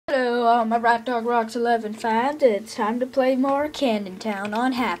Hello, my Rat Dog Rocks 11 fans. It's time to play more Cannon Town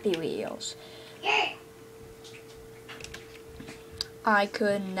on Happy Wheels. I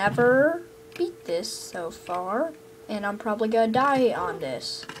could never beat this so far, and I'm probably gonna die on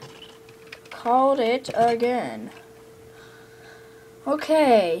this. Called it again.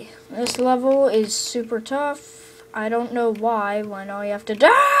 Okay, this level is super tough. I don't know why when I have to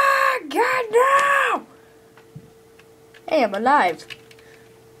die. God no! Hey, I'm alive.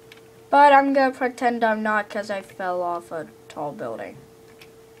 But I'm gonna pretend I'm not because I fell off a tall building.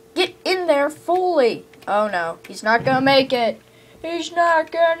 Get in there fully! Oh no, he's not gonna make it. He's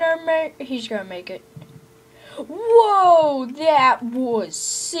gonna make it. Whoa, that was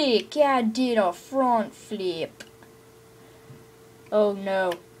sick. I did a front flip. Oh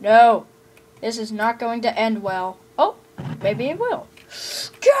no, no. This is not going to end well. Oh, maybe it will.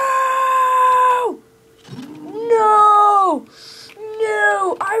 Go! No!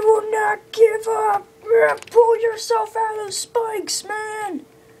 No, I will not give up. Pull yourself out of those spikes, man.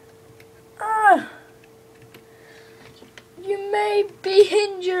 You may be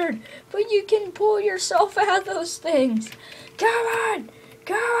injured, but you can pull yourself out of those things. Come on,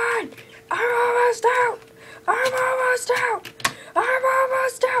 come on. I'm almost out. I'm almost out. I'm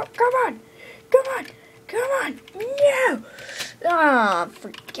almost out. Come on, come on, come on. No. Ah,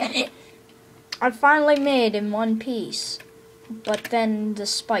 forget it. I finally made in one piece. But then the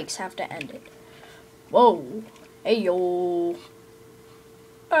spikes have to end it. Whoa. Hey, yo.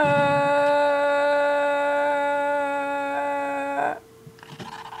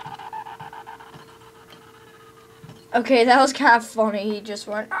 Okay, that was kind of funny. He just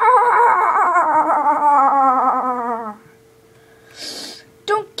went, ah!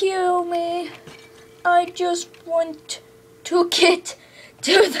 Don't kill me. I just want to get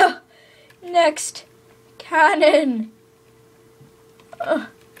to the next cannon.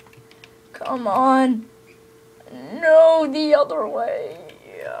 Come on. No, the other way.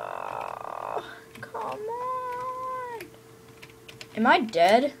 Come on. Am I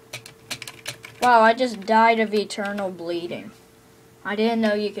dead? Wow, I just died of eternal bleeding. I didn't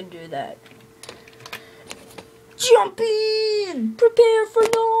know you could do that. Jump in! Prepare for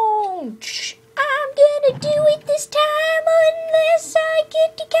launch! I'm gonna do it this time unless I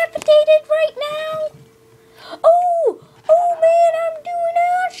get decapitated right now. Oh! Oh man, I'm doing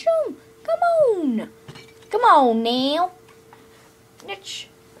awesome! Come on! Come on now.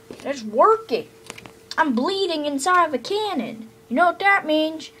 Let's work it. I'm bleeding inside of a cannon. You know what that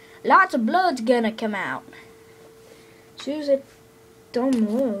means? Lots of blood's gonna come out. As soon as it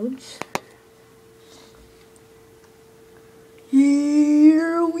downloads.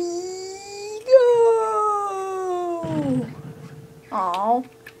 Here we go! Oh,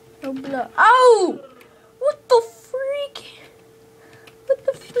 no blood. Oh! What the freak? What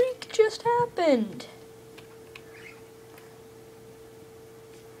the freak just happened?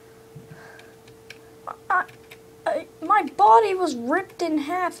 My body was ripped in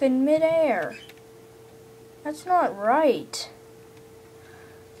half in midair. That's not right.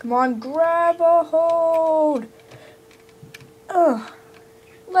 Come on, grab a hold. Ugh.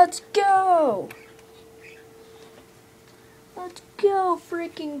 Let's go. Let's go,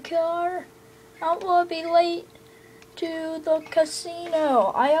 freaking car. I will be late to the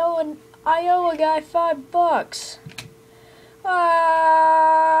casino. I owe a guy $5. Ah!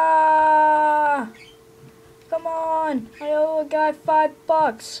 Come on! I owe a guy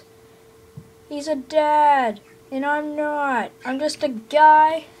 $5. He's a dad, and I'm not. I'm just a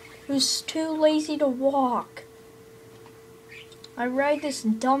guy who's too lazy to walk. I ride this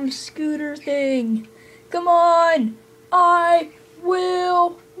dumb scooter thing. Come on! I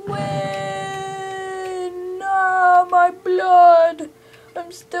will win! Ah, my blood!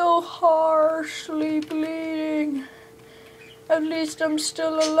 I'm still harshly bleeding. At least I'm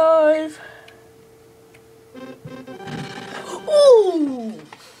still alive. Ooh!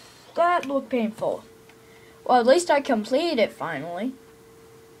 That looked painful. Well, at least I completed it finally.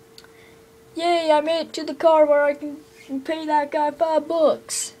 Yay, I made it to the car where I can pay that guy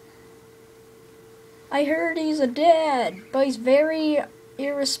 $5. I heard he's a dad, but he's very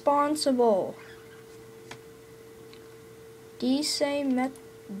irresponsible. DC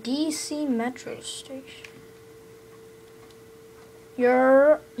Metro Station.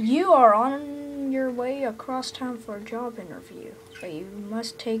 You are on your way across town for a job interview, but you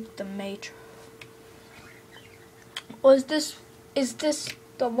must take the metro. Is this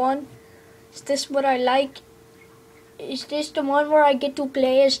the one? Is this what I like? Is this the one where I get to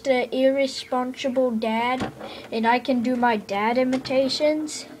play as the irresponsible dad and I can do my dad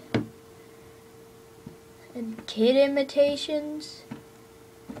imitations? And kid imitations?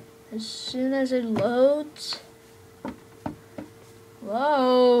 As soon as it loads.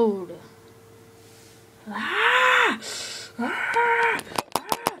 Load. Ah! Ah!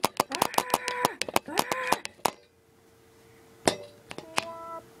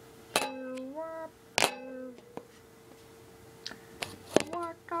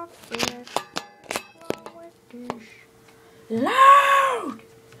 What the frick? Loud!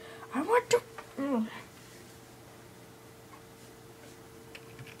 I want to.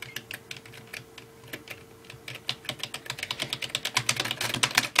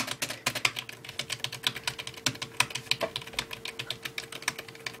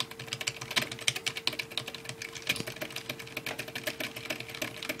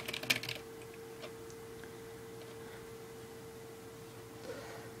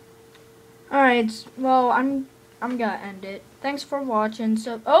 Alright, well, I'm gonna end it. Thanks for watching.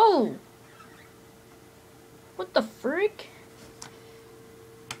 So, oh! What the freak?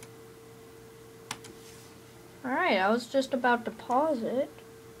 Alright, I was just about to pause it.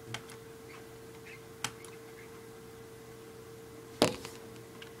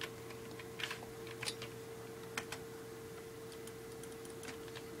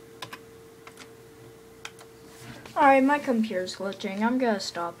 Alright, my computer's glitching. I'm gonna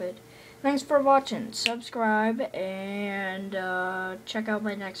stop it. Thanks for watching. Subscribe and check out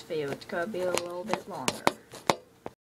my next video. It's gonna be a little bit longer.